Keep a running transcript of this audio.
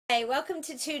Hey, welcome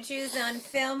to Two Jews on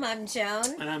Film. I'm Joan.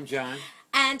 And I'm John.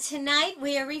 And tonight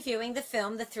we are reviewing the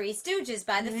film The Three Stooges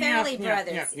by the Farrelly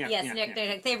Brothers.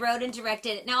 Nick. They wrote and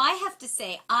directed it. Now, I have to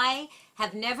say, I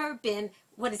have never been...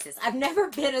 What is this? I've never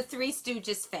been a Three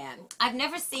Stooges fan. I've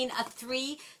never seen a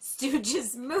Three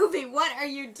Stooges movie. What are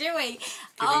you doing?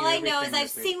 All I know is I've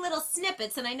seen little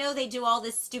snippets, and I know they do all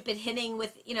this stupid hitting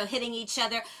with, hitting each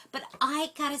other. But I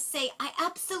gotta say, I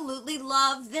absolutely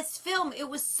love this film. It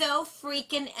was so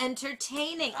freaking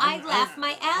entertaining. I laughed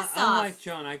my ass off. Unlike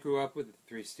Joan, I grew up with the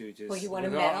Three Stooges. Well, you want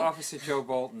with a medal? Officer Joe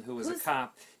Bolton, who was a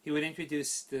cop. He would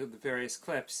introduce the various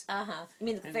clips. You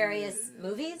mean the various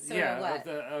movies? Or yeah, what?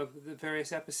 of the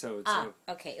various episodes.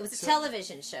 Okay. It was a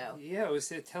television show. Yeah, it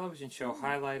was a television show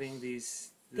highlighting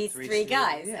these three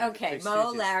guys. Yeah, okay,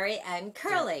 Mo, Larry, and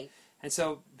Curly. Yeah. And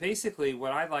so, basically,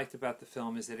 what I liked about the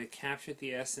film is that it captured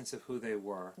the essence of who they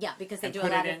were. Yeah, because they do a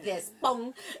lot of this.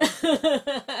 Boom. And put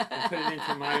it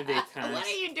into modern-day times. What are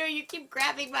you doing? You keep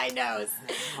grabbing my nose.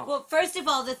 Well, first of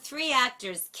all, the three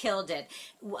actors killed it.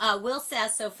 Will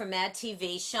Sasso from Mad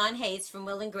TV, Sean Hayes from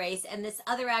Will and Grace, and this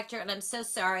other actor, and I'm so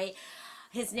sorry,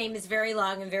 his name is very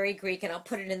long and very Greek, and I'll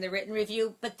put it in the written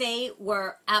review, but they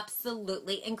were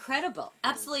absolutely incredible.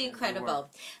 Absolutely incredible.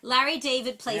 Larry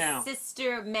David plays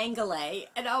Sister Mengele,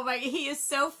 and oh my, he is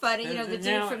so funny. The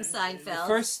dude from Seinfeld. The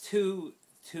first two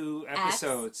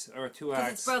episodes, or two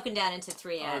acts. It's broken down into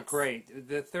three acts. Are great.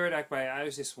 The third act, I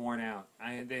was just worn out.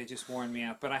 They just worn me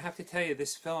out. But I have to tell you,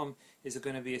 this film is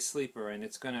going to be a sleeper, and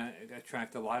it's going to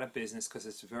attract a lot of business because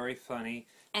it's very funny,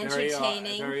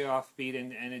 entertaining, very offbeat,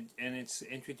 and it's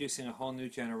introducing a whole new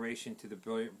generation to the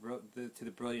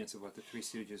brilliance of what the Three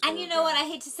Stooges. And you know what? I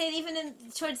hate to say it, even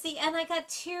towards the end, I got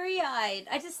teary-eyed.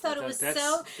 I just thought it was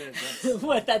so.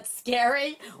 What? That's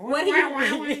scary. What?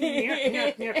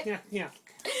 Yeah.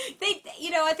 They,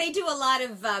 what they do a lot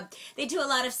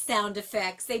of sound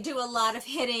effects. They do a lot of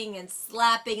hitting and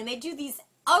slapping, and they do these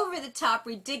over-the-top,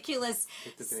 ridiculous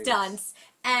stunts.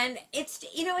 And it's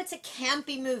a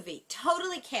campy movie,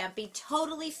 totally campy,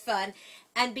 totally fun.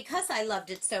 And because I loved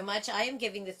it so much, I am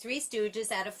giving the Three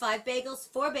Stooges out of 5 bagels,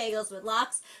 4 bagels with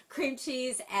lox, cream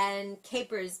cheese, and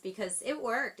capers because it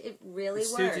worked. It really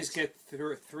worked. The Stooges get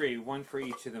 3, 1 for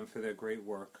each of them for their great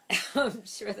work. I'm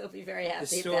sure they'll be very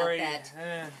happy about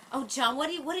that. Oh, John, what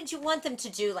did you want them to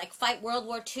do? Like fight World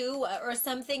War II or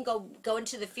something? Go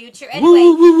into the future? Anyway,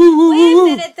 wait a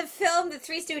minute. The film, The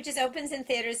Three Stooges, opens in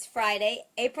theaters Friday,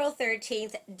 April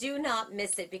 13th. Do not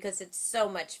miss it because it's so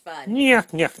much fun. Yeah.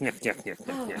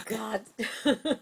 Oh, God.